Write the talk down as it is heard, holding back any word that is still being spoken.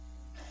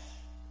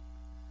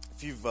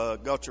If you've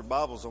got your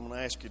Bibles, I'm going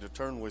to ask you to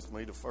turn with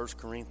me to 1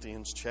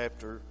 Corinthians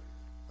chapter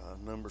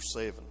number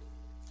 7.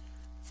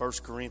 1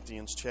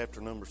 Corinthians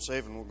chapter number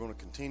 7, we're going to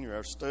continue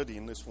our study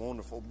in this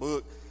wonderful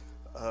book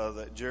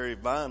that Jerry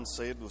Vine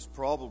said was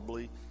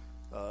probably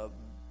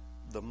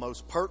the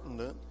most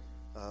pertinent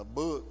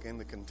book in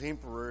the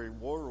contemporary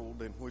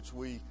world in which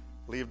we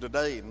live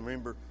today. And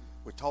remember,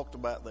 we talked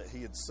about that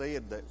he had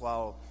said that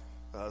while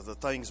the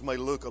things may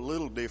look a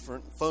little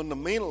different,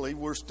 fundamentally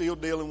we're still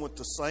dealing with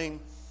the same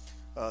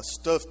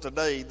stuff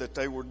today that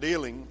they were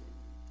dealing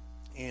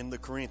in the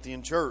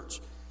Corinthian church.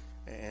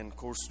 And of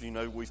course, you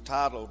know, we've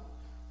titled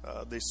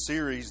this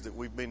series that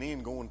we've been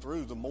in going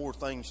through, The More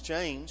Things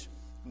Change,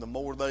 the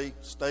more they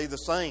stay the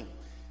same.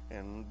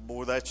 And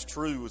boy, that's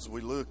true as we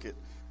look at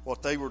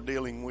what they were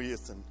dealing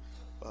with and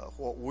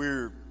what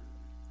we're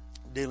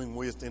dealing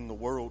with in the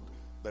world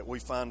that we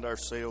find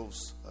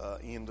ourselves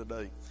in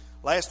today.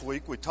 Last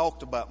week we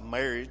talked about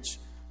marriage,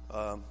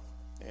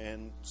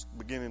 and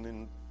beginning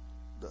in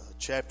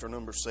chapter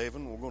number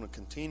 7, we're going to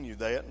continue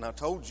that. And I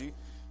told you,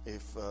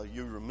 if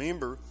you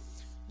remember,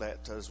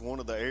 that is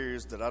one of the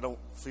areas that I don't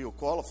feel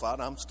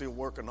qualified. I'm still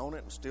working on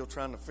it and still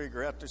trying to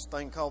figure out this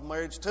thing called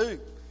marriage too,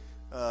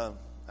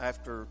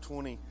 after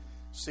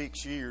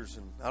 26 years.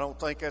 And I don't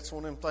think that's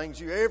one of them things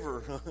you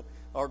ever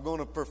are going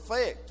to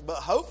perfect. But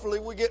hopefully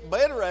we get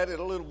better at it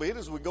a little bit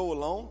as we go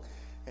along.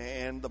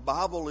 And the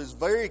Bible is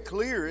very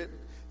clear.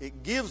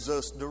 It gives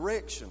us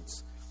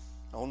directions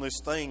on this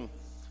thing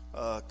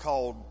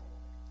called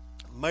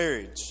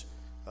marriage.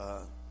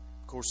 Of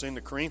course, in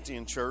the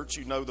Corinthian church,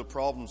 you know the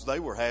problems they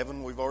were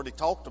having. We've already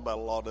talked about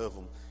a lot of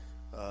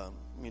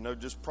them.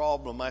 Just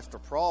problem after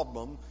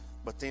problem.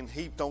 But then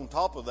heaped on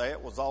top of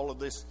that was all of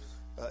this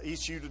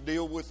issue to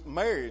deal with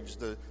marriage.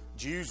 The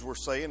Jews were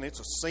saying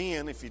it's a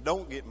sin if you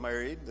don't get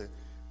married.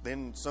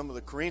 Then some of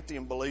the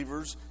Corinthian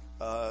believers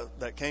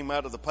that came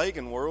out of the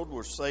pagan world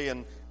were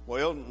saying,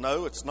 well,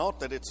 no, it's not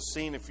that it's a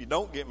sin if you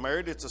don't get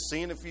married. It's a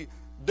sin if you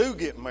do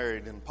get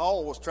married. And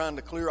Paul was trying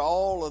to clear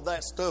all of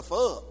that stuff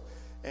up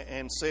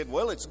and said,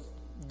 well, it's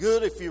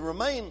good if you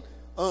remain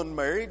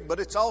unmarried, but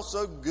it's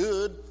also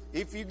good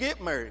if you get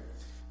married.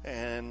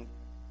 And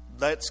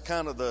that's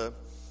kind of the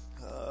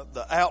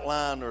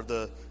outline or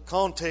the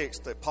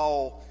context that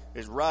Paul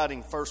is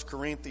writing 1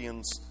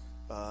 Corinthians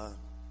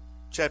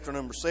chapter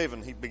number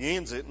 7. He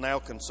begins it, now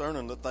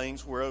concerning the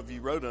things whereof you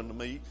wrote unto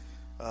me.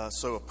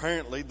 So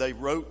apparently they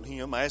wrote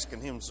him,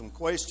 asking him some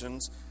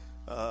questions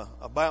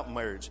about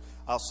marriage.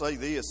 I'll say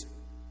this,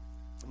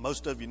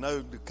 most of you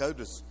know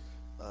Dakota's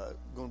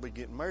going to be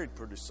getting married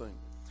pretty soon.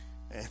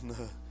 And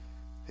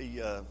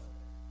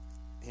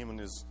him and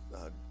his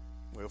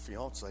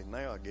fiance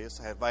now, I guess,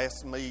 have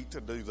asked me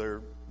to do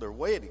their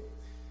wedding.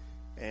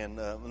 And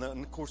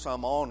of course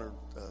I'm honored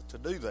to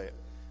do that.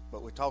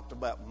 But we talked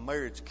about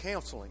marriage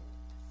counseling.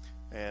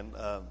 And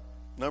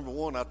number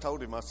one, I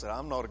told him, I said,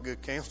 I'm not a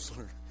good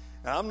counselor.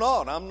 And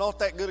I'm not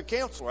that good a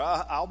counselor.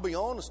 I'll be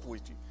honest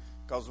with you.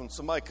 Because when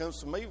somebody comes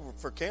to me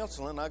for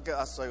counseling, I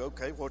say,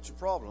 okay, what's your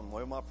problem?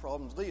 Well, my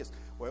problem's this.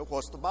 Well,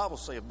 what's the Bible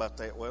say about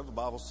that? Well, the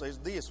Bible says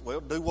this.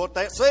 Well, do what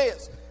that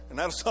says, and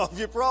that'll solve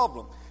your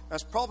problem.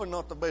 That's probably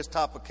not the best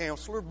type of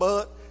counselor,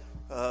 but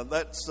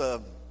that's,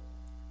 if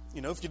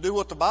you do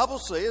what the Bible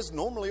says,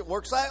 normally it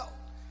works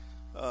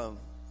out.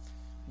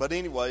 But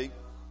anyway,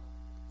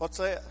 what's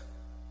that?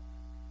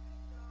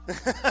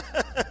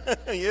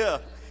 Yeah.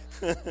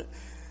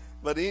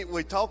 But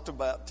we talked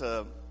about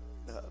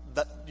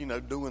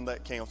doing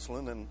that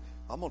counseling, and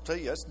I'm going to tell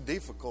you, that's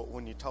difficult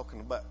when you're talking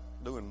about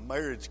doing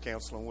marriage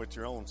counseling with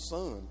your own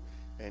son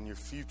and your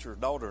future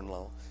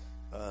daughter-in-law.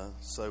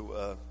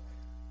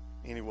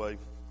 Anyway,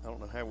 I don't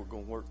know how we're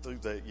going to work through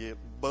that yet,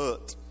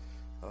 but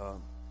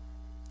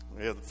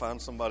find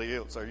somebody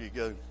else. There you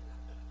go.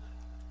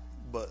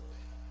 But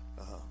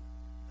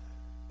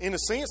in a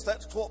sense,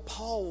 that's what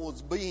Paul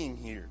was being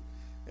here.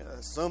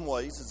 In some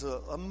ways, is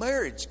a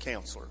marriage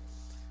counselor,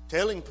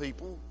 telling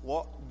people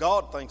what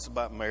God thinks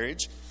about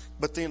marriage,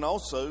 but then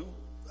also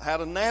how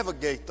to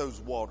navigate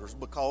those waters.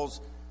 Because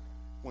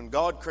when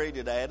God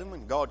created Adam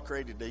and God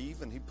created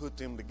Eve and he put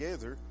them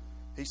together,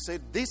 he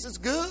said, this is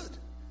good.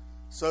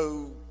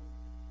 So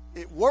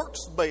it works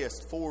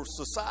best for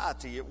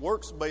society. It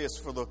works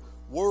best for the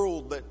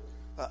world. That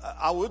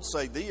I would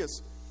say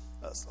this,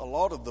 a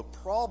lot of the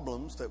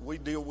problems that we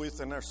deal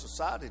with in our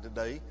society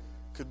today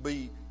could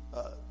be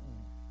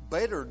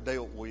better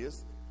dealt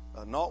with,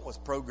 not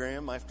with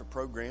program after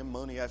program,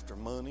 money after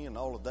money and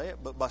all of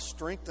that, but by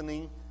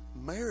strengthening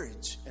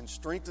marriage and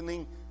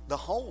strengthening the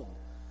home.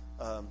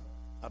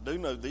 I do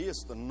know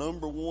this, the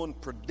number one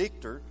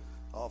predictor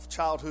of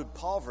childhood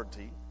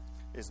poverty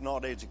is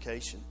not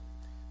education.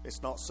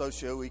 It's not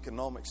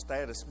socioeconomic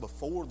status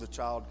before the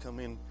child come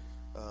in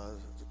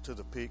to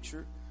the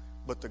picture.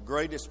 But the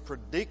greatest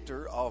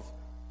predictor of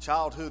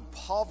childhood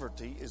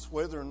poverty is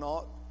whether or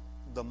not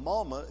the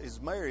mama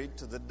is married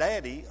to the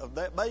daddy of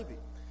that baby.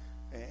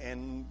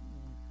 And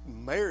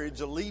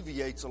marriage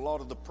alleviates a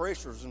lot of the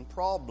pressures and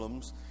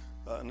problems,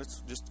 and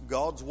it's just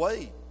God's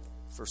way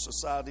for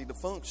society to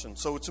function.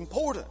 So it's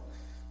important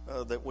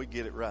that we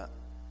get it right.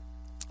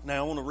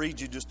 Now I want to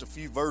read you just a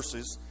few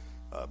verses,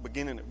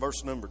 beginning at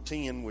verse number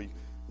 10. We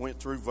went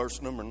through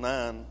verse number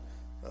 9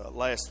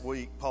 last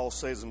week. Paul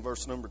says in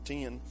verse number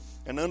 10,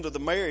 "And unto the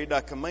married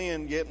I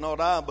command, yet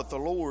not I, but the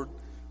Lord,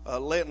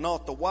 let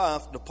not the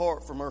wife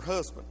depart from her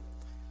husband.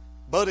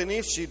 But and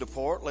if she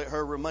depart, let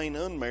her remain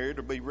unmarried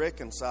or be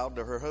reconciled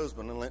to her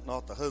husband, and let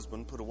not the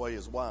husband put away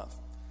his wife.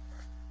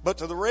 But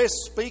to the rest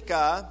speak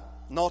I,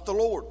 not the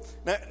Lord."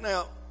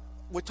 Now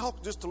we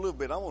talked just a little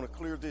bit. I want to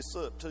clear this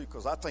up too,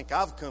 because I think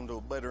I've come to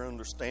a better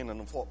understanding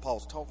of what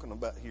Paul's talking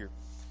about here.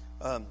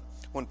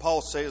 When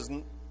Paul says,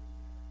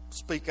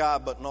 "Speak I,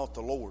 but not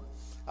the Lord,"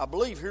 I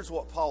believe here's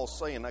what Paul's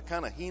saying. I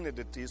kind of hinted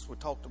at this. We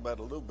talked about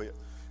it a little bit.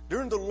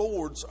 During the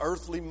Lord's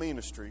earthly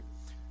ministry,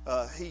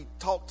 he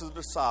talked to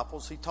the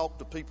disciples. He talked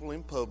to people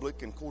in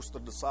public, and of course the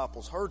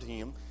disciples heard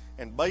him.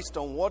 And based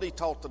on what he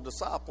taught the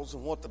disciples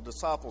and what the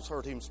disciples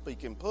heard him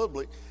speak in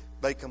public,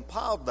 they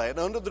compiled that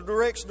under the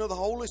direction of the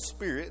Holy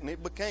Spirit, and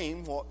it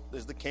became what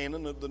is the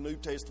canon of the New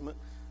Testament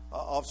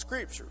of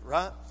Scripture,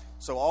 right?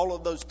 So all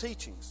of those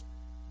teachings.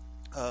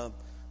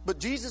 But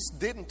Jesus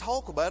didn't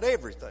talk about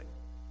everything.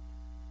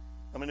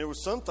 I mean, there were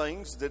some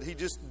things that he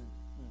just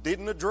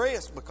didn't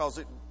address because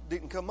it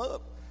didn't come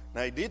up.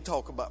 Now, he did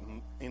talk about,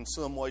 in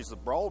some ways, the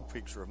broad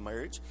picture of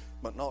marriage,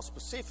 but not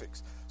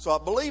specifics. So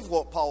I believe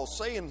what Paul's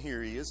saying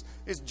here is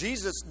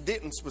Jesus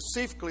didn't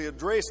specifically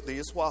address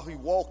this while he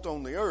walked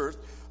on the earth.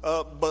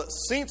 But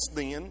since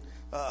then,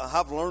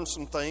 I've learned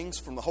some things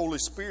from the Holy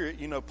Spirit.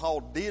 You know, Paul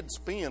did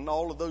spend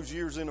all of those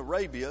years in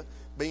Arabia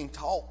being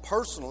taught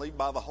personally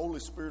by the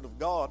Holy Spirit of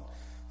God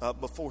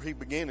before he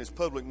began his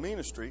public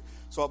ministry.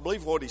 So I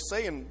believe what he's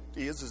saying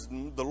is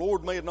the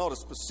Lord may not have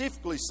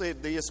specifically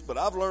said this, but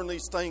I've learned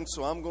these things,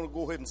 so I'm going to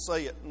go ahead and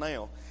say it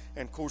now.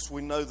 And of course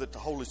we know that the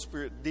Holy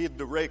Spirit did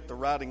direct the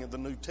writing of the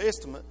New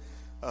Testament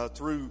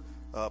through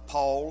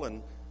Paul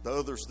and the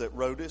others that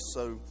wrote it.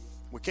 So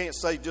we can't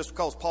say just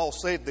because Paul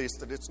said this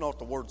that it's not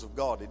the words of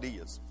God. It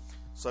is.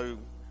 So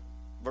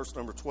verse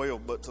number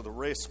 12, "But to the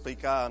rest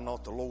speak I,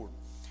 not the Lord.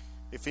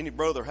 If any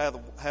brother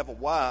have a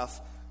wife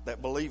that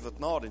believeth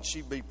not, and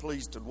she be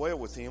pleased to dwell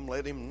with him,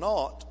 let him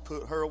not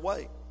put her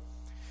away.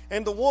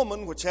 And the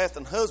woman which hath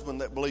an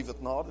husband that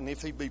believeth not, and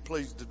if he be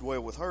pleased to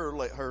dwell with her,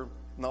 let her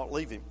not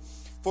leave him.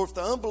 For if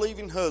the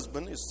unbelieving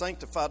husband is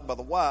sanctified by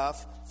the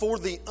wife, and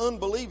the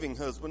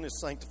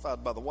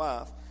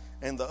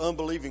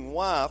unbelieving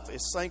wife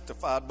is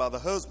sanctified by the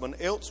husband,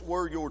 else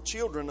were your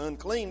children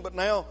unclean, but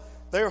now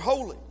they're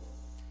holy.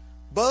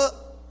 But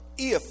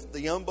if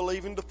the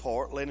unbelieving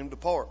depart, let him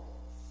depart.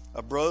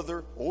 A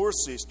brother or a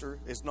sister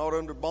is not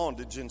under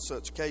bondage in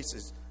such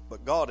cases,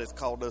 but God hath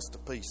called us to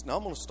peace." Now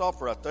I'm going to stop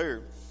right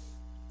there,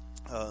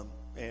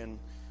 and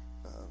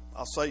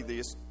I'll say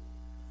this.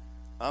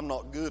 I'm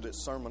not good at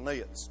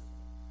sermonettes,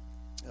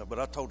 but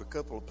I told a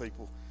couple of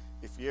people,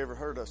 if you ever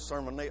heard a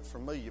sermonette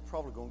from me, you're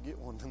probably going to get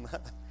one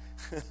tonight.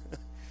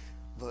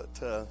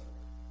 But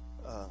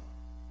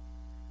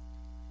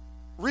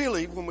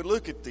really, when we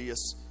look at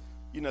this,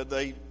 you know,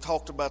 they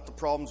talked about the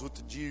problems with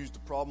the Jews, the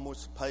problem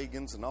with the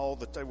pagans, and all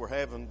that they were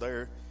having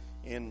there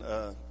in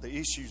the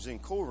issues in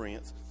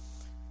Corinth.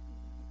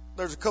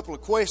 There's a couple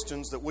of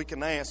questions that we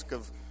can ask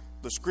of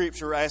the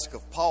Scripture, ask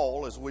of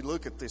Paul as we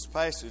look at this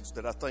passage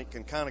that I think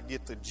can kind of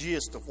get the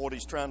gist of what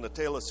he's trying to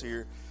tell us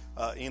here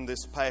in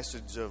this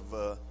passage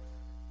of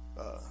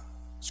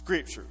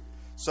Scripture.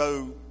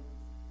 So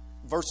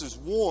verses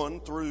 1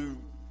 through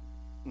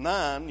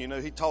 9, you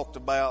know, he talked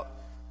about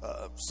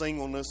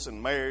singleness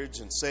and marriage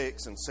and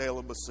sex and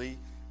celibacy.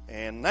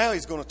 And now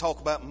he's going to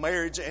talk about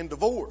marriage and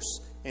divorce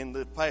in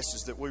the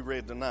passage that we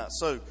read tonight.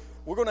 So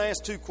we're going to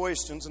ask two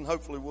questions, and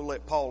hopefully we'll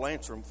let Paul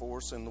answer them for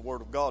us in the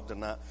Word of God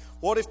tonight.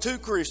 What if two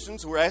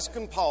Christians, we're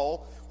asking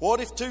Paul, what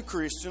if two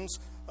Christians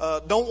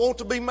don't want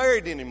to be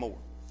married anymore?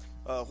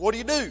 What do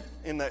you do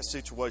in that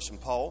situation,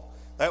 Paul?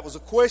 That was a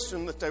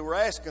question that they were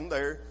asking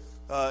there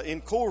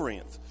in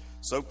Corinth.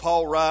 So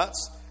Paul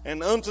writes,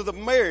 "And unto the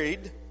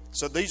married,"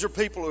 so these are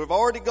people who have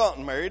already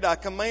gotten married, "I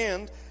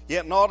command,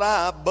 yet not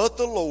I, but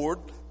the Lord,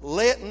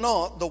 let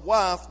not the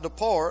wife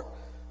depart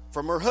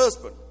from her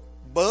husband.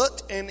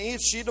 But, and if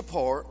she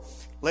depart,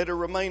 let her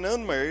remain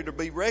unmarried or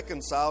be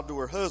reconciled to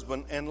her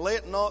husband, and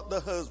let not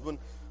the husband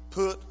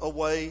put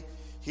away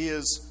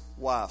his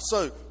wife."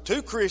 So,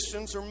 two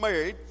Christians are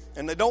married,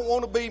 and they don't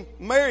want to be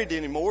married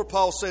anymore.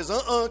 Paul says,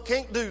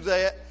 can't do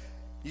that.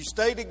 You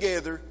stay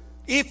together.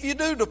 If you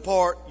do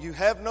depart, you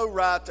have no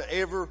right to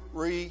ever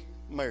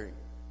remarry.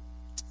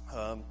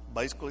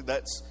 Basically,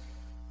 that's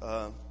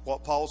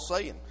what Paul's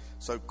saying.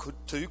 So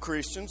two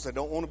Christians, they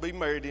don't want to be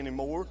married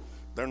anymore.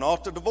 They're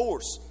not to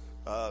divorce.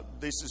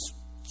 This is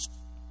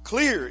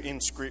clear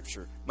in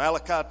Scripture.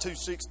 Malachi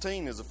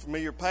 2:16 is a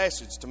familiar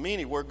passage to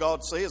many where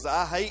God says,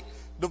 "I hate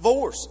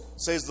divorce,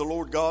 says the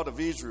Lord God of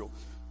Israel."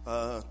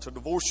 To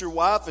divorce your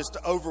wife is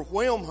to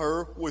overwhelm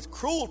her with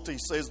cruelty,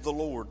 says the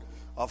Lord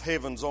of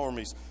heaven's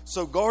armies.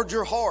 So guard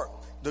your heart.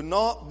 Do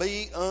not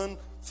be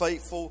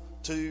unfaithful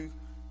to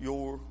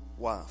your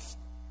wife.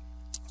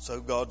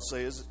 So God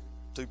says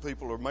two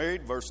people are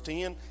married, verse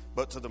 10,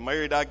 but to the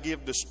married I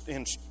give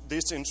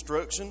this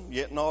instruction,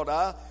 yet not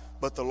I,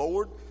 but the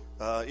Lord.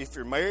 If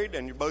you're married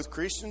and you're both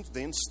Christians,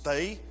 then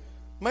stay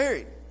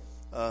married.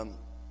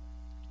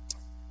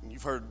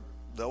 You've heard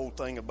the old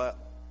thing about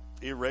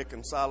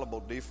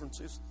irreconcilable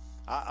differences.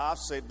 I've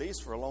said this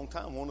for a long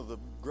time. One of the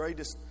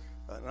greatest,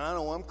 and I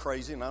know I'm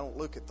crazy and I don't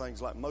look at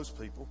things like most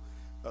people.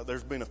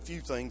 There's been a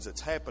few things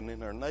that's happened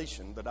in our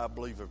nation that I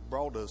believe have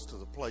brought us to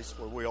the place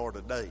where we are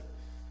today.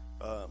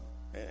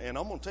 And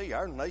I'm going to tell you,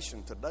 our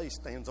nation today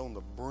stands on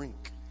the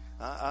brink.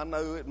 I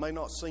know it may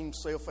not seem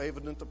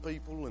self-evident to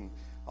people and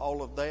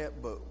all of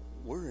that, but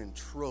we're in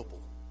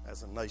trouble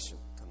as a nation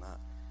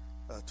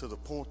tonight, to the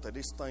point that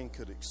this thing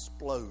could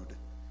explode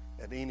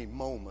at any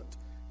moment.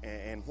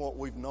 And what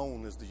we've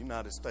known as the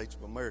United States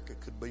of America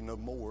could be no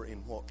more in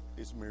what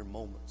is mere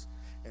moments.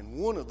 And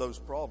one of those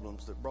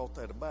problems that brought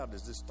that about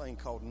is this thing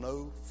called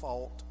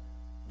no-fault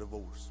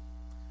divorce.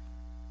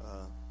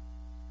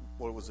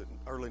 What was it,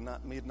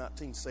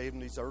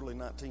 mid-1970s, early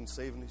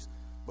 1970s?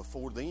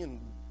 Before then,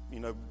 you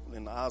know,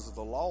 in the eyes of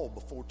the law,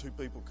 before two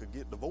people could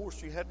get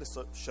divorced, you had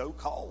to show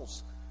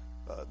cause.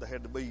 There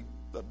had to be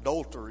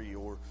adultery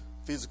or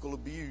physical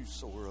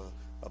abuse or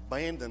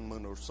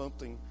abandonment or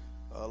something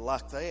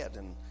like that.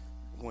 And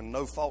when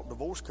no-fault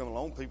divorce come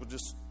along, people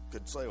just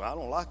could say, well, I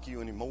don't like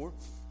you anymore,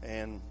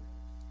 and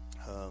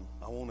I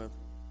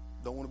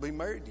don't want to be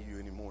married to you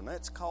anymore. And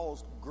that's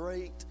caused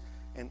great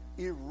and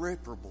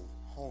irreparable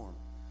harm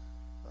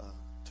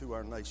to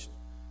our nation.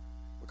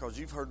 Because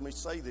you've heard me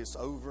say this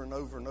over and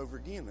over and over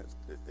again.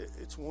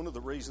 It's one of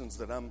the reasons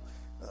that I'm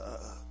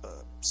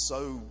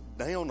so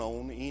down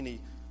on any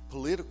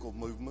political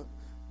movement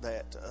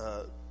that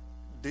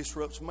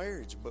disrupts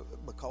marriage.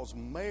 But because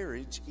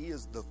marriage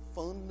is the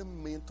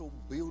fundamental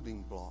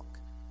building block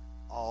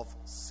of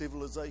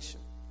civilization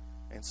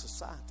and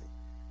society.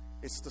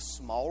 It's the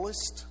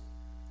smallest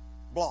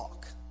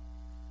block.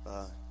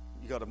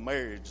 You got a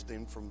marriage,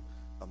 then from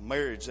a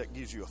marriage that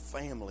gives you a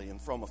family, and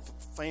from a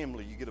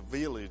family you get a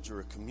village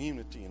or a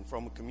community, and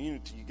from a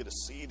community you get a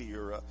city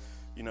or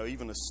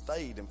even a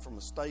state, and from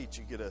a state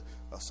you get a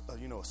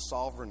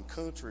sovereign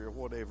country or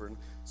whatever. And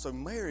so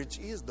marriage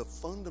is the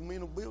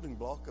fundamental building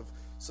block of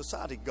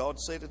society. God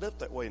set it up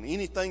that way, and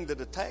anything that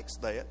attacks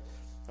that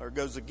or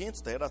goes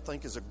against that, I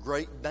think, is a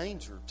great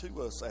danger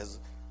to us as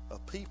a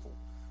people.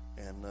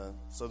 And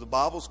so the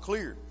Bible's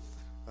clear.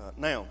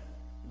 Now,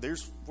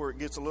 there's where it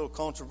gets a little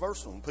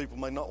controversial, and people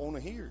may not want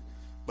to hear.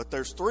 But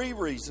there's three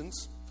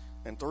reasons,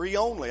 and three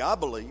only, I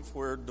believe,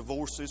 where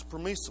divorce is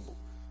permissible.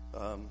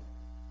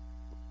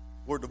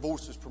 Where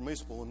divorce is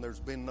permissible and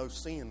there's been no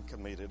sin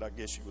committed, I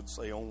guess you would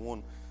say, on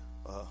one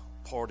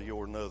party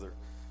or another.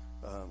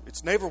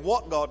 It's never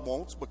what God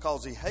wants,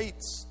 because He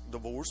hates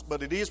divorce,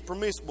 but it is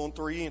permissible in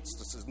three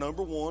instances.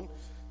 Number one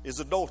is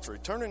adultery.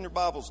 Turn in your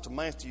Bibles to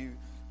Matthew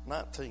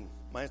 19.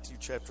 Matthew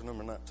chapter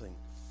number 19.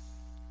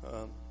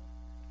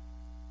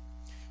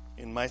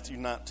 In Matthew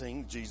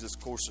 19, Jesus,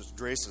 of course,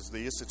 addresses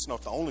this. It's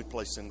not the only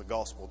place in the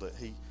gospel that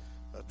He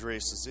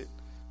addresses it.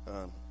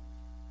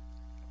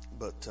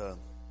 But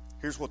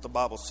here's what the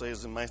Bible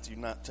says in Matthew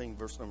 19,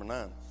 verse number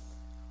 9.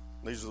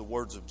 These are the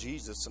words of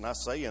Jesus. And I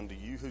say unto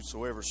you,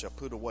 whosoever shall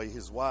put away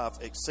his wife,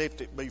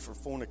 except it be for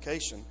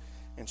fornication,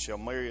 and shall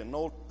marry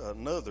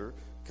another,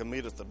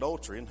 committeth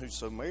adultery. And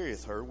whoso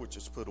marrieth her which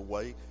is put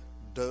away,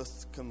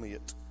 doth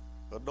commit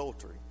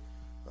adultery.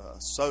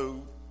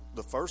 So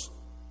the first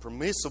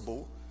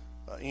permissible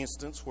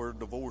instance where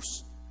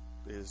divorce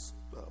is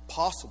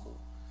possible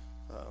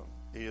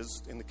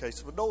is in the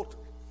case of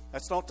adultery.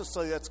 That's not to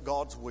say that's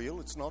God's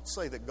will. It's not to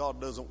say that God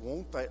doesn't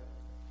want that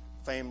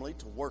family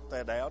to work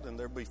that out and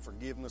there be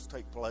forgiveness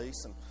take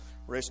place and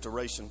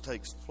restoration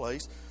takes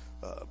place.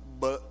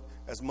 But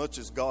as much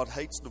as God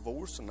hates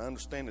divorce, and I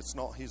understand it's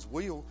not His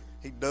will,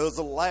 He does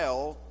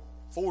allow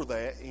for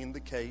that in the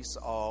case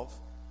of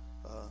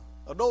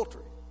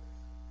adultery.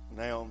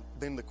 Now,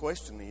 then the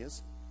question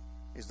is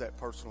that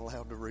person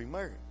allowed to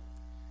remarry?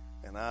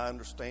 And I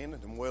understand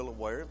and am well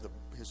aware of the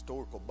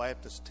historical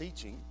Baptist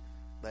teaching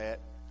that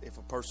if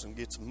a person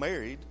gets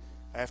married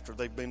after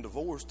they've been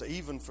divorced,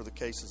 even for the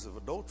cases of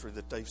adultery,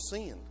 that they've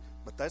sinned.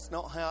 But that's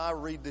not how I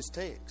read this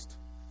text.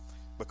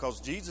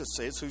 Because Jesus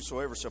says,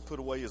 whosoever shall put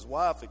away his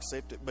wife,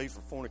 except it be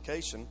for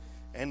fornication,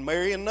 and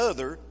marry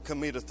another,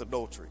 committeth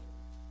adultery.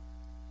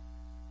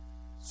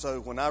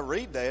 So when I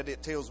read that,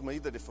 it tells me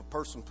that if a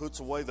person puts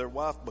away their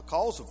wife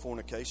because of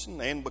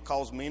fornication, and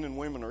because men and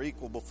women are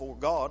equal before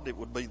God, it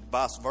would be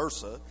vice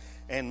versa,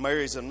 and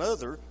marries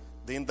another,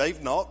 then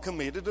they've not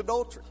committed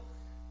adultery.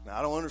 Now,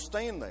 I don't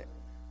understand that,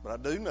 but I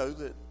do know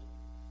that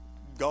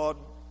God,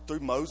 through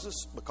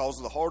Moses, because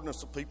of the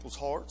hardness of people's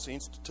hearts,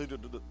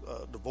 instituted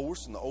a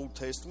divorce in the Old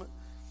Testament.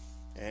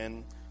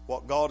 And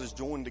what God has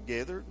joined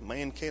together,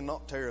 man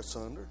cannot tear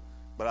asunder.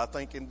 But I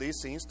think in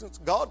this instance,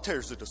 God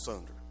tears it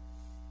asunder,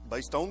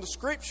 based on the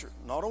Scripture,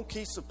 not on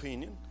Keith's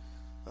opinion.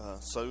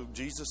 So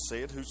Jesus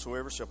said,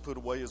 whosoever shall put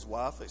away his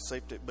wife,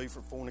 except it be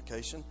for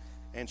fornication,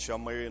 and shall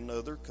marry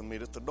another,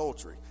 committeth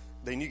adultery.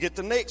 Then you get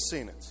the next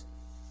sentence.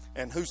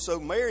 And whoso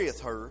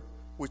marrieth her,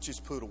 which is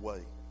put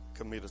away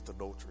committeth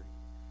adultery.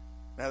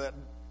 Now, that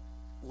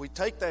we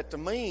take that to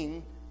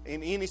mean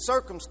in any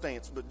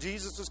circumstance, but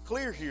Jesus is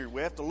clear here.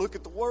 We have to look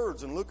at the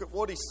words and look at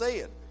what he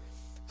said.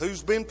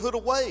 Who's been put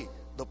away?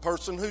 The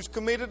person who's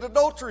committed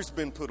adultery has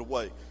been put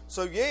away.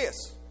 So yes,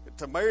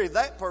 to marry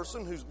that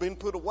person who's been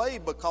put away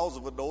because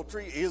of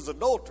adultery is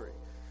adultery.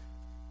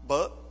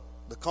 But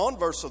the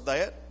converse of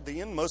that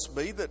then must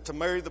be that to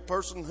marry the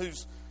person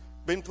who's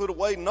been put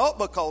away not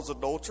because of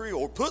adultery,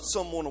 or put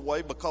someone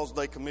away because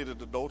they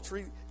committed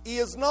adultery,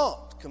 is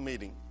not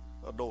committing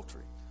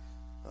adultery,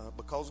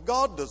 because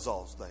God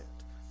dissolves that.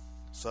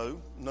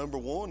 So number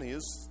one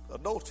is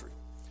adultery.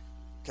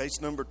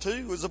 Case number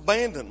two is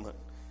abandonment.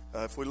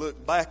 If we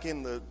look back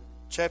in the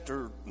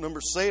chapter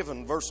number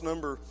 7, verse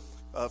number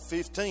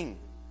 15,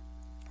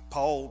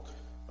 Paul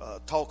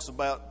talks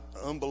about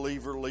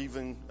unbeliever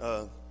leaving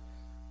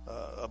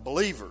a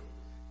believer.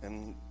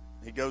 And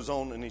he goes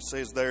on and he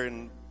says there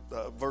in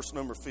verse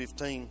number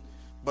 15,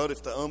 but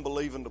if the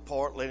unbelieving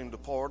depart, let him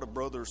depart. A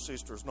brother or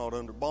sister is not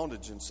under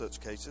bondage in such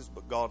cases,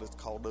 but God hath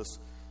called us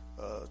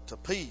to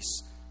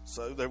peace.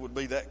 So there would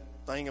be that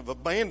thing of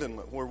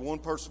abandonment where one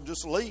person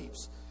just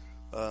leaves.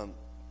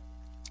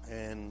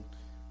 And,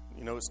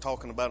 you know, it's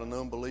talking about an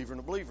unbeliever and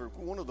a believer.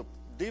 One of the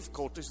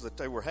difficulties that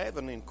they were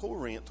having in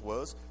Corinth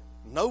was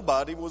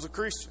nobody was a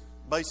Christian,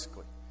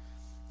 basically,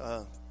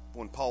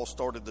 when Paul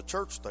started the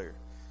church there.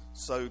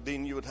 So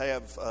then you would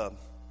have a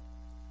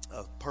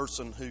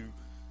person who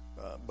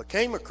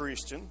became a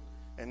Christian,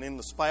 and then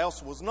the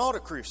spouse was not a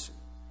Christian.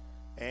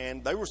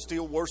 And they were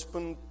still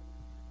worshiping,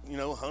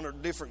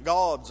 100 different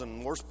gods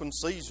and worshiping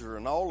Caesar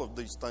and all of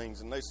these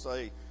things. And they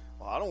say,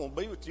 well, I don't want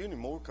to be with you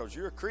anymore because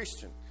you're a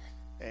Christian.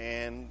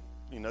 And,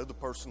 the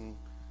person,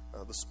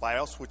 the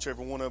spouse,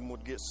 whichever one of them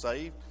would get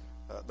saved,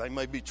 they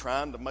may be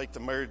trying to make the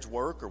marriage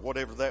work or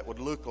whatever that would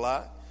look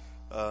like.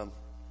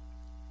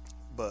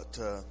 But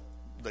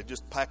they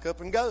just pack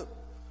up and go.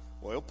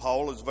 Well,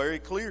 Paul is very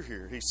clear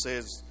here. He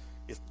says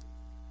if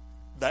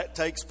that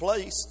takes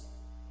place,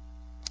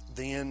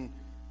 then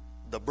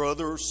the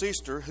brother or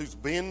sister who's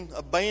been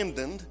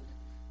abandoned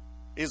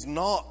is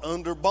not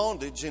under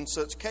bondage in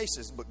such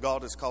cases, but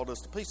God has called us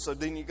to peace. So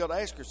then you've got to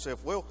ask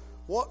yourself, well,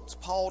 what's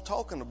Paul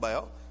talking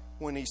about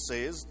when he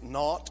says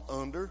not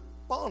under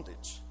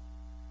bondage?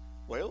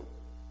 Well,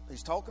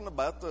 he's talking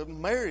about the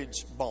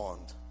marriage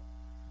bond.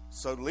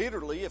 So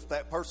literally, if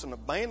that person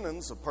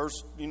abandons a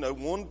person,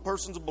 one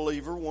person's a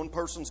believer, one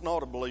person's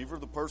not a believer,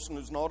 the person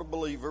who's not a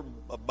believer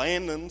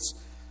abandons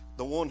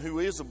the one who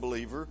is a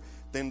believer,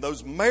 then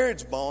those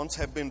marriage bonds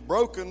have been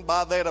broken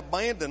by that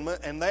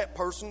abandonment, and that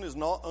person is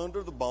not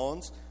under the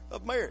bonds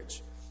of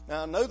marriage.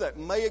 Now, I know that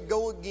may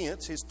go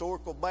against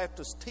historical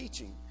Baptist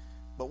teaching,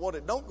 but what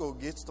it don't go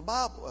against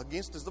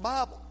is the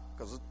Bible,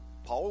 because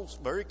Paul's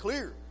very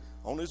clear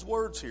on his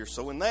words here.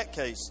 So in that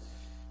case,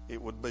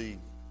 it would be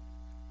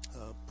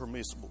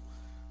permissible.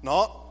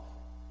 Not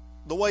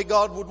the way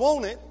God would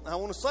want it. I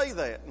want to say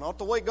that. Not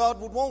the way God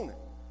would want it,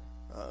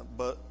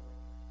 but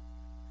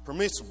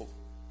permissible.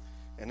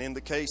 And in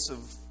the case of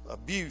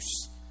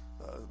abuse,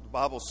 the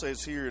Bible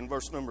says here in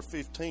verse number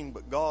 15,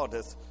 but God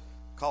hath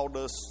called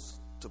us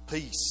to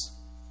peace.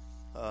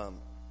 I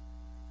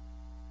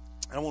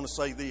want to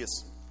say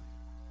this.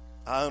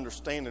 I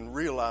understand and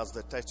realize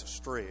that that's a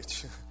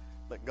stretch,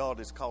 that God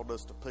has called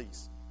us to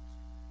peace.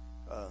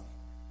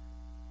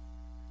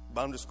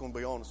 But I'm just going to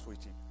be honest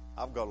with you.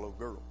 I've got a little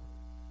girl,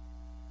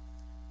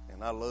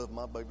 and I love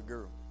my baby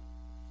girl.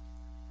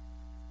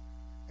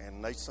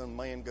 And some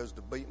man goes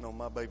to beating on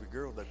my baby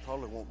girl, there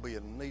probably won't be a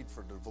need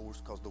for divorce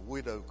because the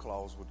widow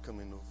clause would come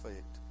into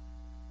effect.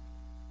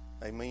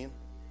 Amen?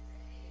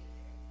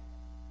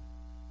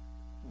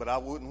 But I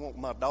wouldn't want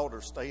my daughter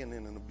staying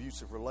in an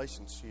abusive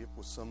relationship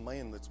with some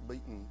man that's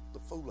beating the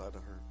fool out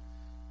of her.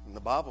 And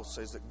the Bible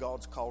says that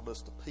God's called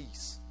us to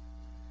peace.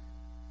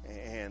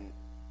 And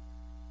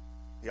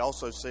he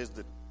also says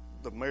that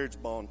the marriage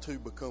bond two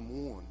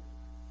become one.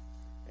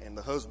 And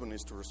the husband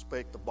is to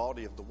respect the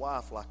body of the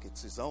wife like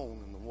it's his own,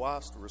 and the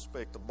wife's to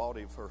respect the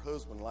body of her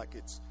husband like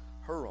it's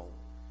her own.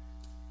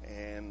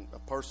 And a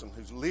person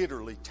who's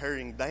literally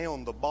tearing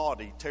down the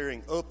body,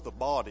 tearing up the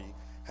body,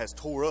 has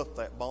tore up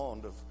that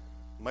bond of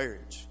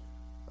marriage.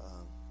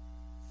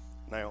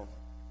 Now,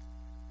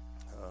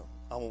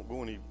 I won't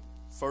go any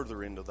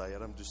further into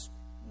that. I'm just,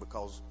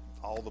 because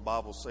all the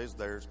Bible says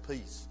there is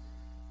peace,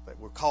 that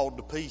we're called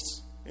to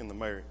peace in the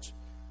marriage.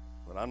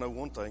 But I know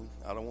one thing,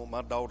 I don't want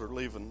my daughter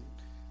living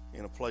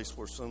in a place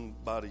where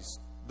somebody's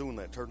doing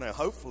that to her. Now,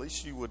 hopefully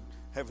she would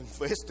have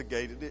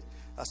investigated it.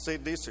 I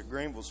said this at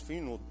Granville's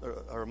funeral,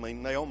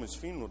 Naomi's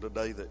funeral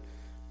today,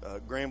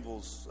 that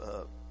Granville's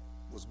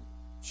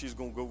she's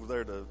going to go over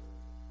there to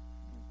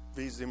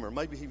visit him, or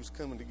maybe he was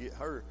coming to get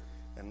her,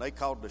 and they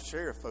called the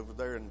sheriff over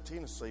there in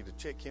Tennessee to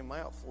check him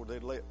out before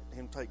they'd let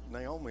him take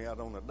Naomi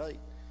out on a date.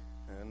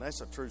 And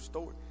that's a true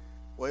story.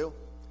 Well,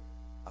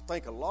 I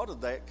think a lot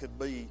of that could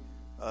be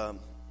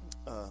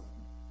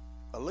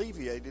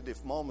alleviated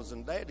if mamas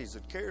and daddies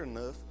would care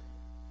enough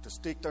to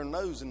stick their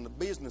nose in the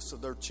business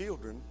of their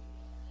children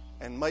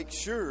and make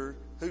sure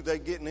who they're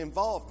getting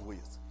involved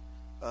with.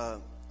 I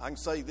can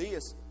say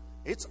this,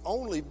 it's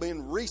only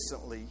been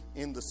recently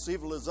in the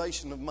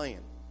civilization of man.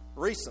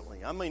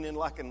 Recently, I mean in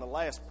the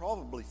last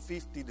probably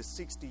 50 to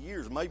 60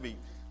 years, maybe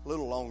a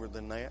little longer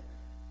than that,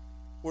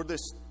 where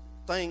this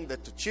thing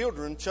that the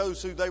children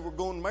chose who they were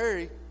going to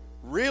marry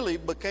really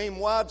became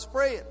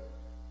widespread.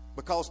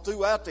 Because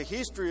throughout the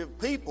history of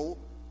people,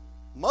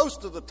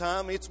 most of the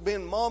time it's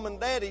been mom and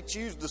daddy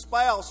choose the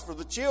spouse for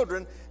the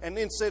children and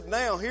then said,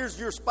 now here's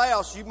your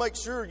spouse, you make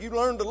sure you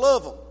learn to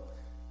love them.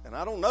 And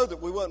I don't know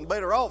that we wasn't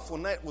better off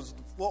when that was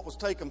what was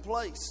taking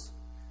place.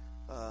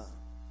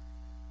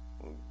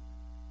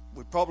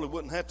 We probably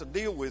wouldn't have to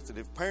deal with it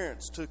if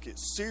parents took it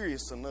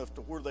serious enough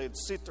to where they'd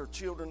sit their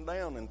children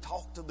down and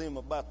talk to them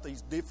about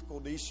these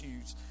difficult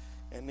issues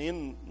and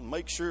then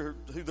make sure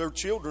who their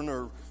children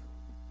are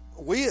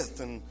with,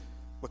 and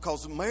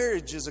because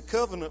marriage is a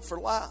covenant for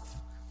life.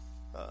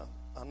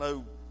 I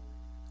know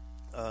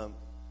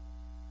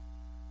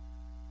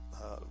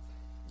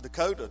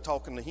Dakota,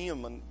 talking to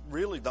him, and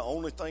really the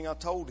only thing I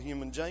told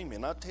him and Jamie,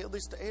 and I tell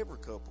this to every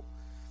couple,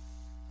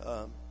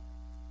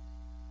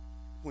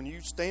 when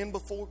you stand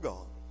before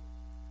God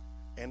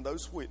and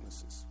those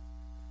witnesses,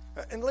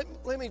 and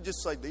let me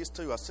just say this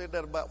too. I said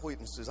that about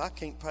witnesses. I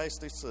can't pass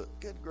this up.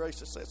 Good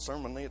gracious, that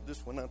sermonette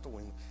just went out the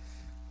window.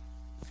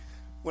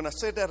 When I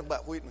said that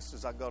about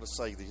witnesses, I got to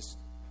say this.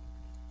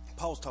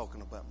 Paul's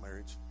talking about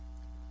marriage.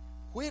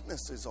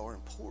 Witnesses are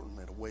important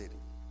at a wedding.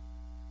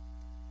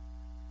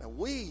 Now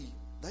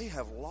they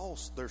have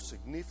lost their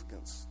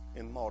significance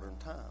in modern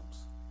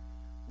times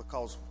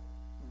because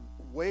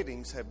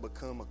weddings have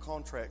become a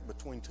contract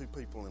between two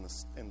people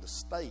in the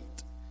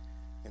state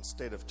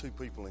instead of two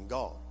people in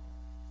God.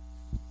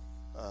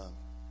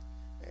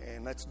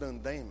 And that's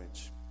done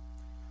damage.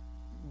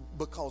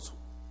 Because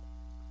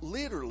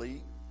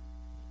literally,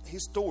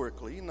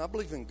 historically, and I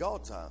believe in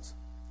God's eyes,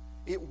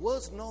 it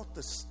was not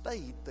the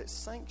state that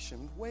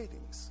sanctioned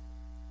weddings.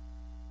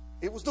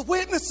 It was the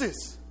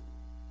witnesses.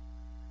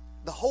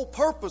 The whole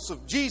purpose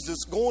of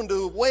Jesus going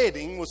to a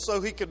wedding was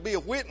so he could be a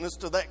witness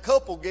to that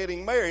couple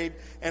getting married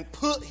and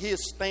put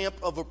his stamp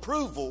of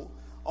approval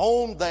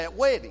on that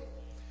wedding.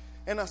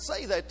 And I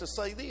say that to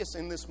say this,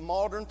 in this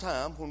modern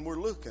time when we're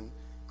looking,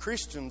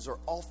 Christians are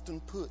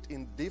often put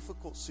in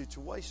difficult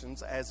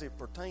situations as it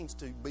pertains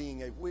to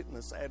being a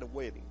witness at a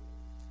wedding.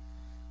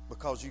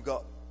 Because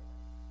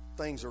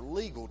things are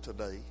legal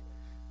today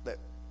that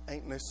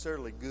ain't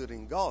necessarily good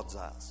in God's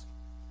eyes.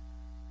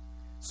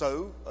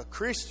 So a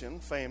Christian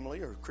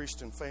family or a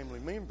Christian family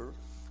member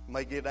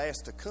may get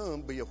asked to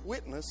come be a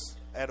witness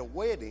at a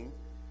wedding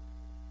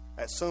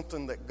at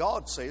something that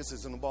God says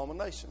is an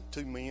abomination.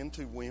 2 men,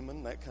 2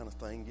 women, that kind of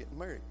thing, getting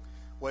married.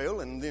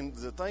 Well, and then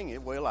the thing is,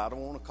 I don't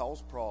want to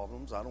cause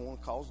problems. I don't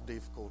want to cause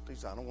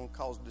difficulties. I don't want to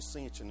cause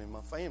dissension in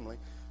my family.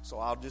 So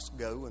I'll just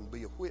go and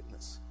be a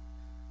witness.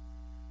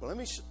 Well, let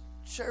me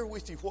share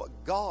with you what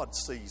God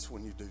sees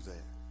when you do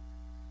that.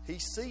 He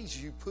sees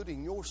you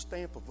putting your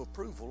stamp of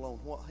approval on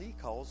what he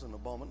calls an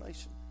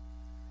abomination.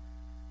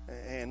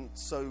 And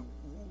so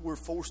we're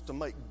forced to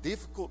make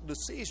difficult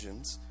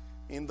decisions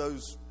in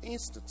those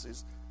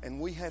instances. And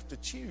we have to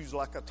choose,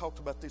 like I talked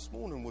about this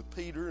morning with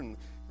Peter and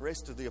the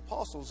rest of the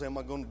apostles, am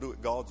I going to do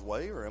it God's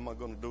way or am I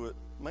going to do it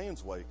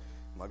man's way?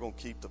 Am I going to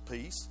keep the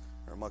peace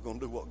or am I going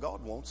to do what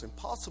God wants and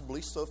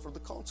possibly suffer the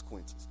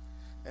consequences?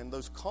 And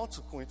those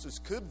consequences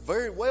could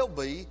very well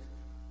be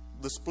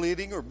the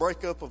splitting or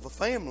breakup of a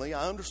family.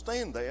 I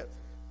understand that.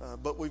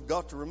 But we've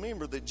got to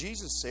remember that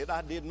Jesus said,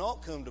 I did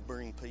not come to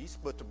bring peace,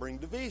 but to bring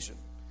division.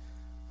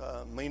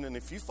 Meaning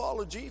if you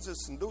follow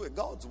Jesus and do it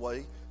God's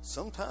way,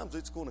 sometimes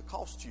it's going to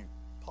cost you,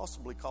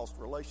 possibly cost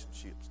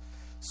relationships.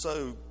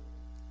 So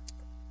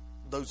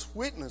those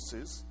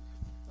witnesses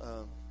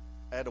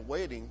at a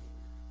wedding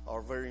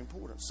are very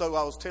important. So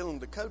I was telling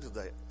Dakota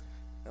that.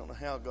 I don't know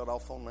how I got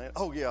off on that.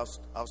 Oh, yeah,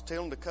 I was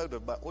telling Dakota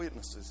about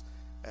witnesses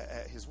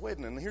at his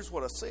wedding. And here's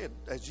what I said.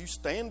 As you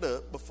stand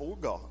up before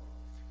God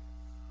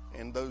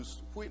and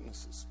those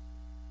witnesses,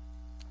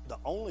 the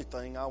only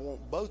thing I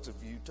want both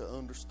of you to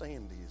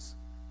understand is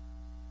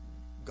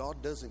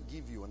God doesn't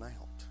give you an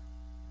out.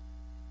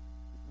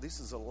 This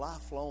is a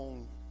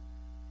lifelong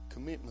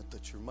commitment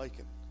that you're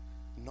making.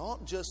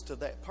 Not just to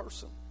that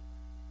person,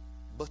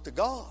 but to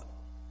God.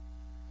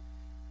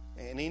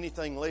 And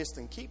anything less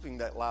than keeping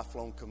that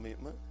lifelong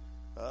commitment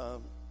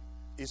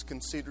is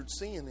considered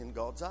sin in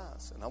God's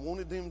eyes. And I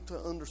wanted them to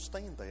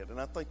understand that. And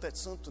I think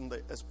that's something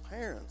that as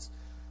parents,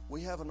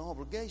 we have an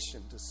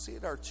obligation to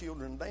sit our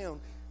children down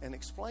and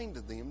explain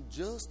to them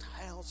just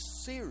how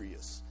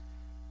serious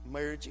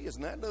marriage is.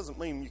 And that doesn't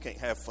mean you can't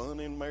have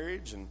fun in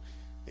marriage and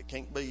it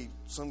can't be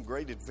some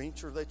great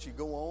adventure that you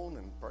go on.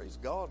 And praise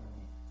God,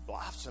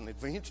 life's an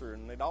adventure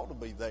and it ought to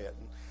be that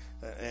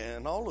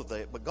and all of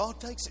that. But God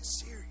takes it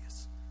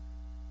serious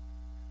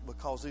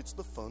because it's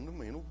the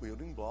fundamental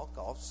building block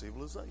of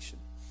civilization.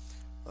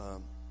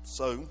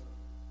 So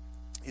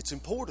it's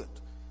important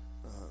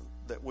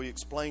that we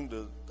explain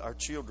to our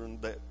children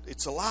that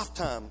it's a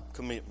lifetime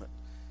commitment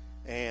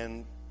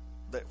and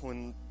that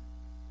when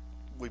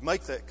we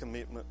make that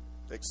commitment,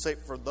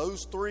 except for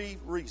those three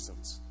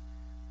reasons.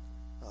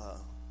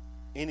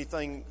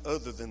 Anything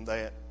other than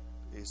that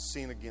is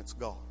sin against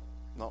God,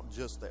 not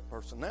just that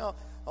person. Now,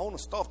 I want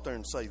to stop there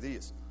and say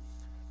this.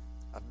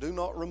 I do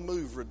not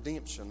remove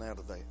redemption out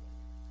of that.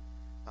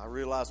 I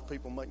realize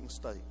people make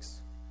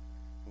mistakes.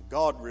 And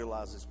God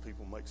realizes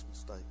people make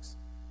mistakes.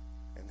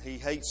 And He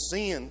hates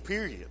sin,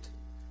 period.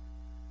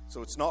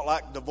 So it's not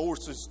like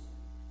divorce is,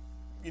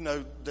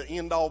 the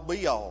end-all,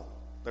 be-all.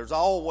 There's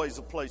always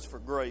a place for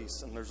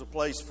grace, and there's a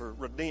place for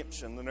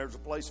redemption, and there's a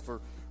place for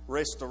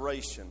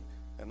restoration,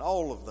 and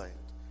all of that.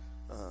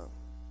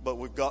 But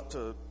we've got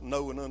to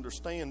know and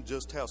understand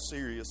just how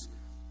serious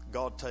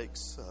God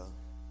takes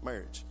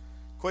marriage.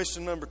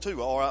 Question number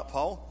 2. All right,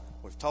 Paul,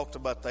 we've talked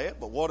about that.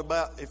 But what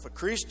about if a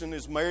Christian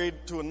is married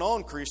to a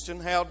non-Christian?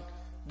 How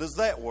does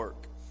that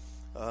work?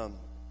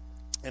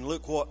 And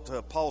look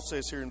what Paul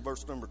says here in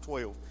verse number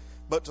 12.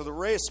 But to the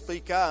rest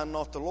speak I, and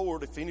not the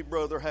Lord, if any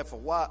brother has a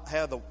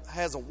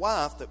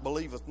wife that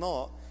believeth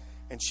not,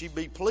 and she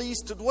be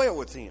pleased to dwell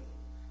with him,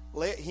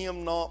 let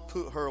him not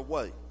put her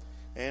away.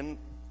 And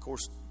of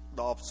course,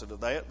 the opposite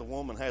of that, the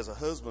woman has a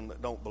husband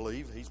that don't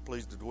believe, he's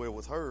pleased to dwell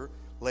with her,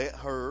 let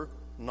her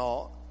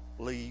not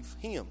leave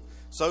him.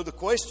 So the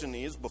question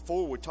is,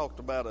 before we talked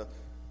about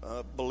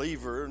a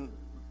believer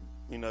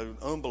and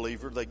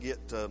unbeliever, they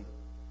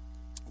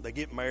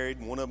get married,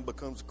 and one of them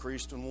becomes a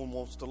Christian, one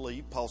wants to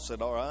leave. Paul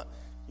said, all right,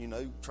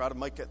 try to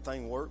make that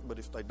thing work, but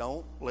if they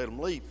don't, let them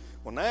leave.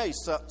 Well, now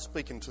he's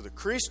speaking to the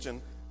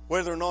Christian,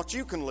 whether or not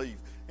you can leave.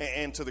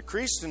 And to the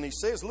Christian, he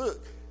says,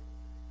 look,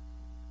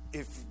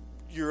 if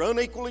you're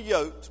unequally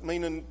yoked,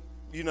 meaning,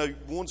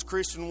 one's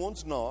Christian,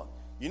 one's not,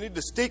 you need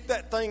to stick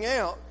that thing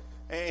out,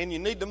 and you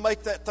need to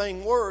make that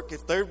thing work.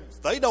 If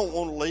they don't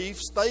want to leave,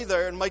 stay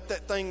there and make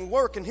that thing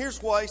work. And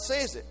here's why he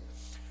says it.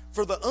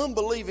 For the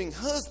unbelieving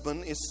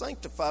husband is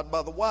sanctified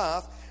by the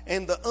wife,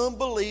 and the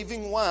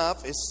unbelieving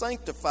wife is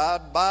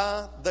sanctified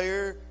by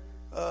the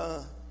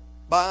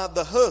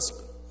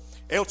husband.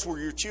 Else were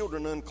your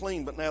children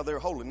unclean, but now they're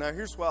holy. Now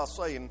here's what I'll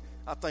say, and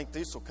I think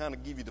this will kind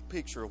of give you the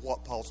picture of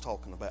what Paul's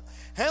talking about.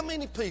 How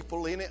many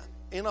people in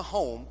a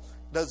home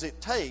does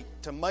it take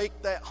to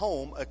make that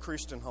home a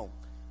Christian home?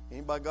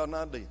 Anybody got an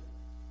idea?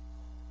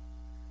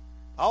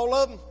 All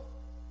of them?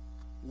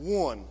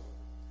 One.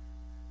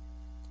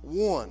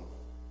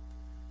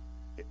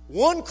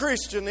 One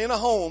Christian in a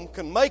home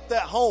can make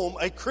that home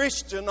a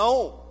Christian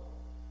home.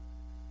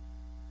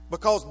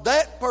 Because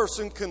that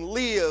person can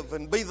live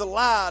and be the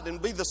light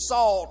and be the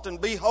salt and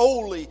be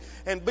holy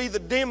and be the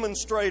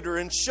demonstrator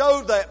and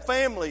show that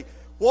family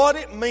what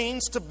it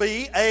means to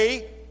be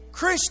a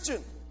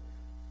Christian.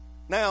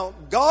 Now,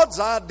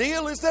 God's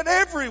ideal is that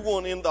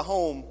everyone in the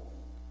home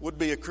would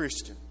be a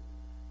Christian.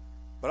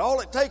 But all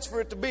it takes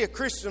for it to be a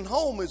Christian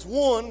home is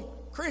one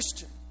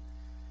Christian.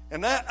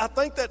 And I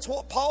think that's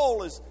what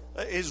Paul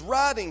is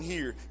writing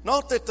here.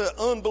 Not that the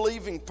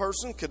unbelieving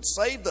person could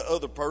save the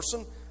other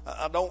person.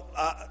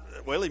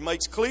 He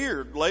makes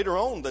clear later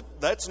on that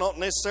that's not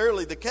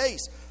necessarily the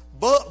case.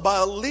 But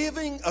by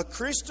living a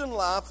Christian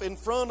life in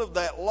front of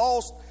that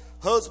lost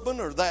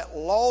husband or that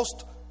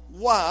lost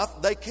wife,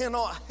 they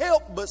cannot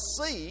help but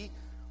see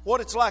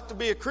what it's like to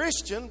be a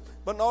Christian.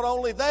 But not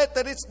only that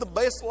it's the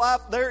best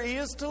life there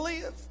is to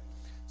live.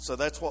 So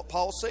that's what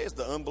Paul says.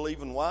 The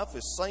unbelieving wife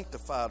is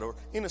sanctified, or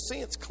in a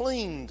sense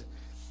cleaned,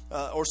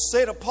 or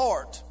set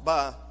apart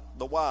by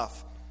the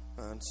wife,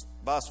 and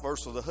vice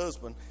versa the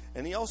husband.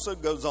 And he also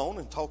goes on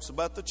and talks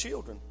about the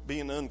children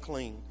being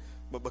unclean.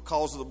 But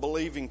because of the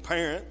believing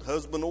parent,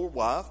 husband or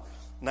wife,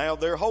 now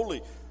they're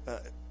holy.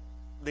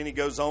 Then he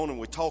goes on, and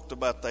we talked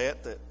about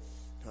that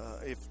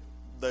if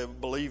the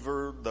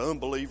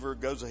unbeliever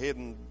goes ahead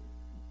and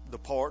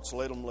departs,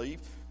 let them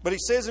leave. But he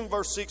says in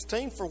verse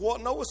 16, for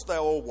what knowest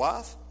thou, O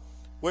wife,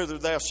 whether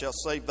thou shalt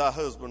save thy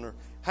husband? Or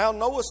how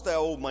knowest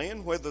thou, O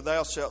man, whether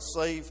thou shalt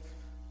save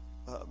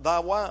thy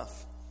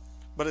wife?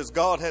 But as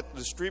God hath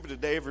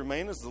distributed to every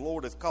man, as the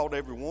Lord hath called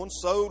every one,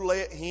 so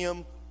let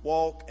him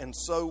walk, and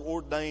so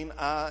ordain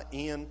I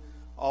in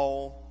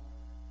all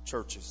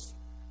churches.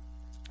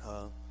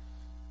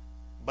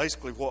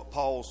 Basically what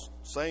Paul's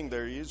saying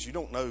there is, you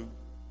don't know,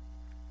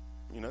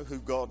 who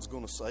God's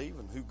going to save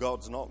and who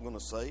God's not going to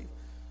save.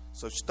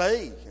 So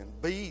stay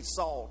and be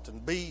salt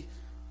and be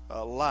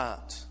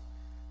light.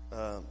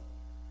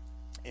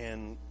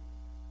 And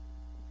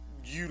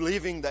you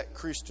living that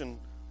Christian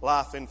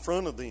life in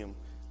front of them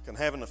can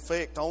have an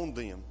effect on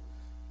them.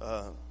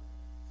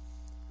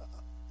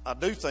 I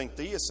do think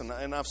this,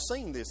 and I've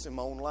seen this in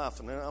my own life,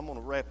 and then I'm going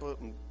to wrap up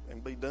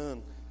and be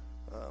done.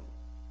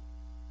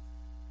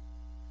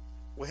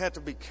 We have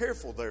to be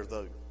careful there,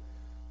 though,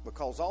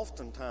 because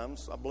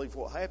oftentimes I believe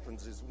what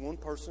happens is one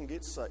person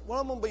gets saved. Well,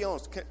 I'm going to be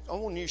honest. I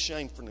want to use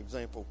Shane for an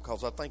example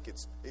because I think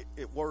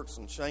it works,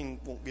 and Shane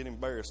won't get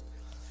embarrassed.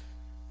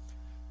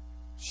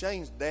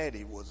 Shane's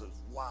daddy was as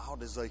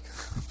wild as they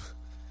come.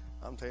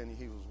 I'm telling you,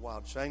 he was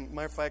wild. Shane,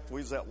 matter of fact,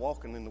 we was out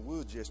walking in the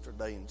woods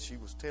yesterday, and she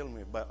was telling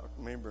me about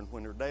remembering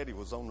when her daddy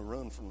was on the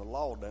run from the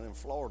law down in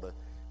Florida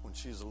when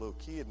she was a little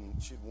kid,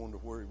 and she'd wonder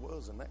where he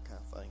was and that kind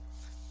of thing.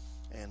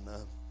 And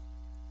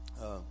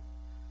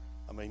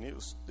I mean, it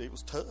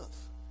was tough.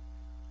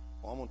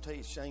 Well, I'm going to tell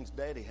you, Shane's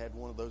daddy had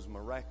one of those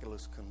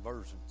miraculous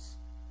conversions,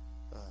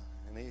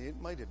 and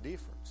it made a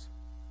difference.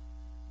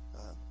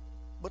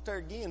 But there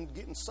again,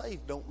 getting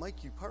saved don't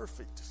make you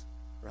perfect,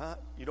 right?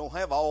 You don't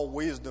have all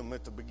wisdom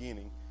at the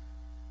beginning.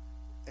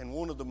 And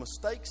one of the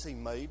mistakes he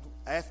made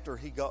after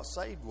he got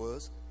saved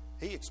was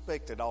he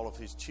expected all of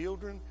his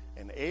children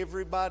and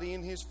everybody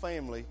in his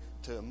family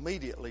to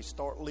immediately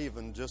start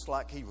living just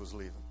like he was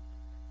living.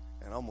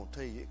 And I'm going to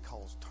tell you, it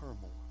caused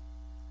turmoil.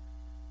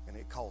 And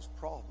it caused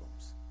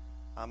problems.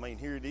 I mean,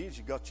 here it is.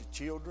 You got your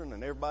children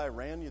and everybody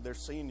around you. They're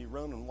seeing you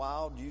running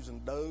wild, using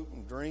dope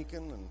and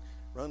drinking and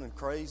running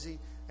crazy.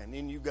 And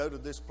then you go to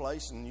this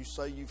place and you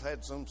say you've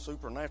had some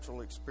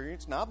supernatural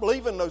experience. Now, I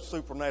believe in those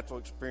supernatural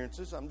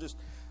experiences. I'm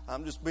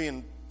just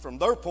being from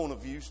their point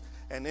of view.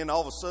 And then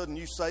all of a sudden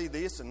you say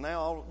this, and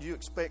now you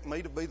expect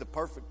me to be the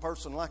perfect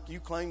person like you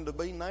claim to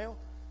be now?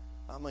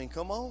 I mean,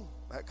 come on.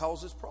 That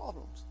causes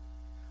problems.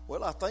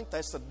 Well, I think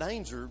that's the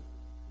danger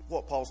of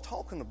what Paul's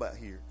talking about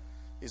here,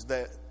 is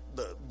that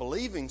the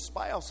believing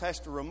spouse has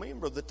to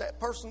remember that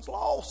person's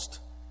lost,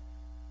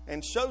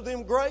 and show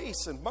them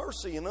grace and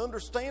mercy and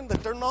understand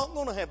that they're not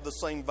going to have the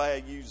same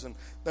values and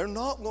they're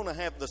not going to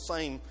have the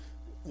same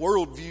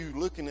worldview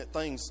looking at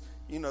things,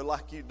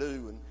 like you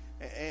do.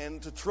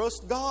 And to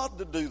trust God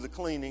to do the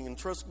cleaning and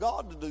trust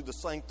God to do the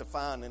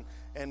sanctifying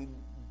and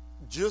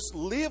just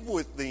live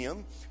with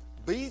them,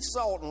 be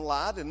salt and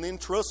light, and then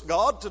trust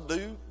God to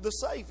do the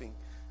saving.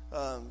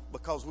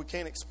 Because we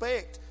can't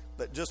expect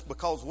that just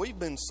because we've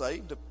been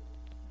saved, a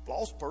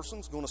lost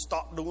person's going to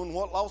stop doing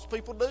what lost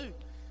people do.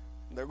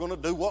 They're going to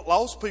do what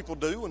lost people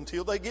do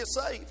until they get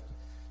saved.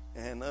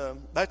 And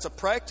that's a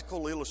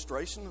practical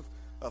illustration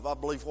of, I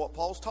believe, what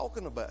Paul's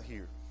talking about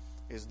here.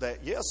 Is that,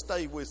 yes,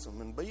 stay with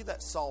them and be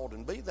that salt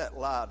and be that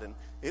light. And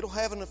it'll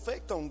have an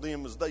effect on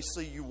them as they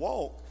see you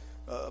walk.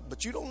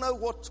 But you don't know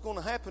what's going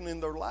to happen in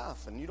their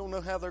life. And you don't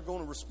know how they're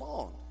going to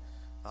respond.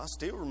 I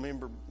still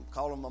remember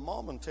calling my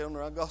mom and telling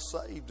her I got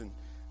saved. And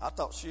I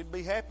thought she'd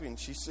be happy. And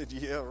she said,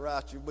 yeah,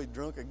 right, you'll be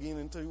drunk again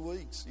in 2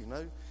 weeks.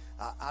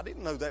 I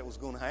didn't know that was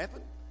going to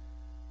happen.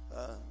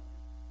 Of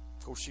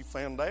course, she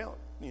found out,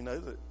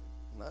 that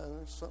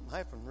something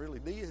happened, really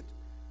did.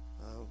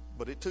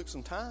 But it took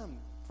some time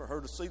for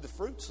her to see the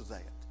fruits of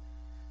that.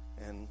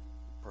 And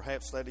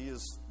perhaps that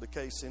is the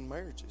case in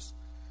marriages.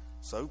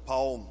 So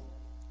Paul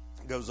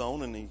goes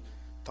on and he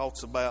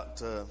talks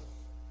about,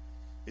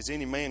 is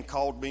any man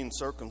called being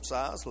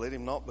circumcised? Let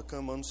him not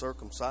become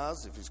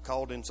uncircumcised. If he's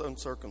called in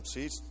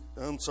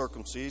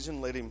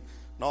uncircumcision, let him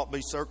not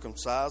be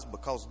circumcised,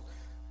 because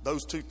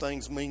those two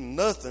things mean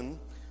nothing.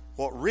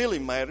 What really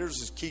matters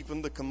is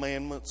keeping the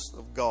commandments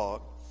of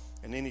God.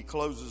 And then he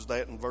closes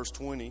that in verse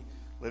 20.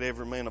 Let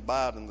every man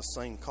abide in the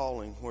same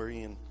calling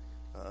wherein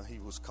he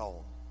was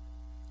called.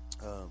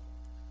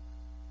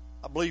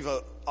 I believe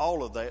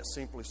all of that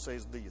simply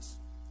says this.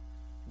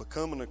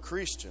 Becoming a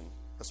Christian,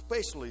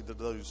 especially to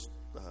those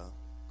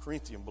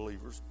Corinthian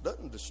believers,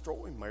 doesn't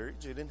destroy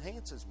marriage. It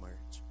enhances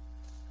marriage.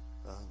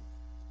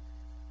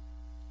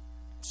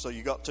 So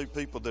you got two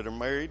people that are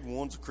married.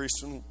 One's a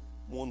Christian,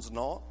 one's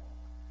not.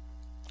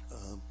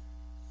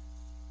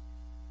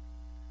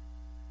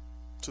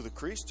 To the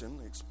Christian,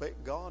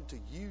 expect God to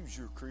use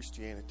your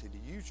Christianity,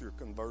 to use your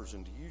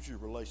conversion, to use your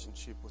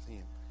relationship with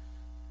Him,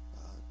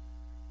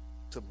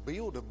 to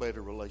build a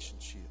better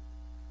relationship.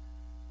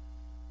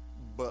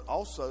 But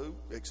also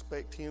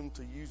expect Him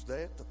to use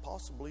that to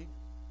possibly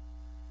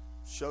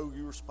show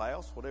your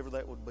spouse, whatever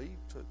that would be,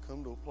 to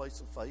come to a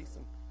place of faith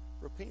and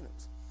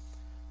repentance.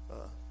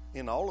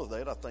 In all of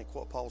that, I think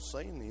what Paul's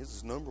saying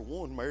is number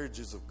one, marriage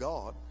is of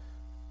God.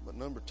 But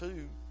number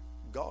two,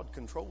 God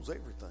controls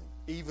everything,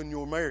 even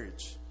your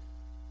marriage.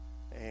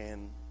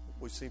 And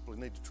we simply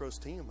need to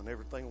trust Him, and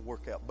everything will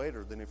work out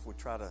better than if we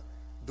try to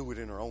do it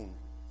in our own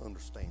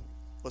understanding.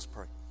 Let's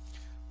pray.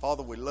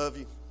 Father, we love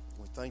You.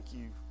 We thank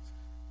You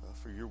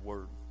for Your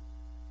word.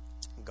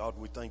 God,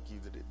 we thank You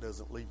that it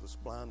doesn't leave us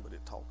blind, but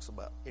it talks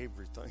about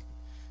everything,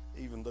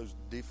 even those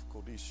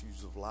difficult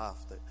issues of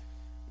life that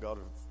God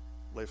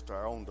have left to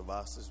our own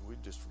devices. We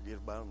just forget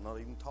about them, not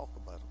even talk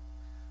about them.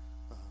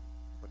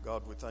 But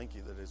God, we thank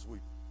You that as we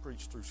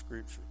preach through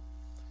Scripture,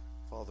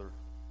 Father,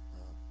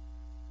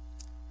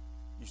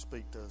 You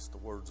speak to us the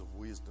words of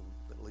wisdom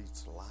that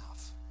leads to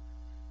life.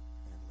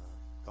 And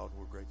God,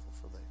 we're grateful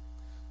for that.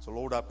 So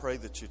Lord, I pray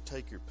that You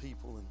take Your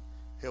people and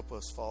help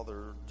us,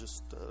 Father,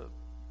 just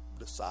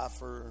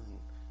decipher and,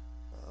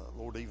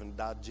 Lord, even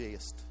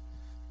digest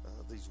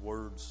these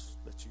words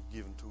that You've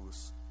given to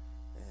us.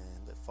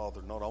 And that,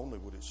 Father, not only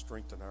would it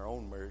strengthen our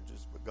own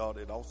marriages, but God,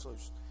 it also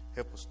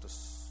help us to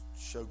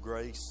show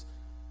grace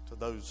to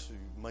those who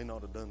may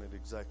not have done it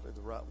exactly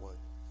the right way.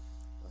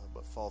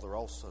 But Father,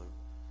 also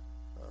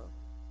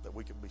that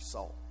we can be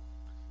salt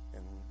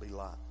and be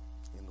light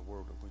in the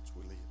world in which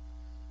we live.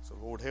 So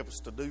Lord, help us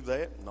to do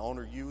that and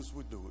honor You as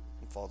we do it.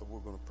 And Father, we're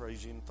going to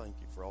praise You and thank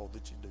You for all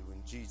that You do.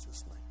 In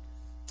Jesus'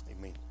 name,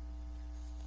 amen.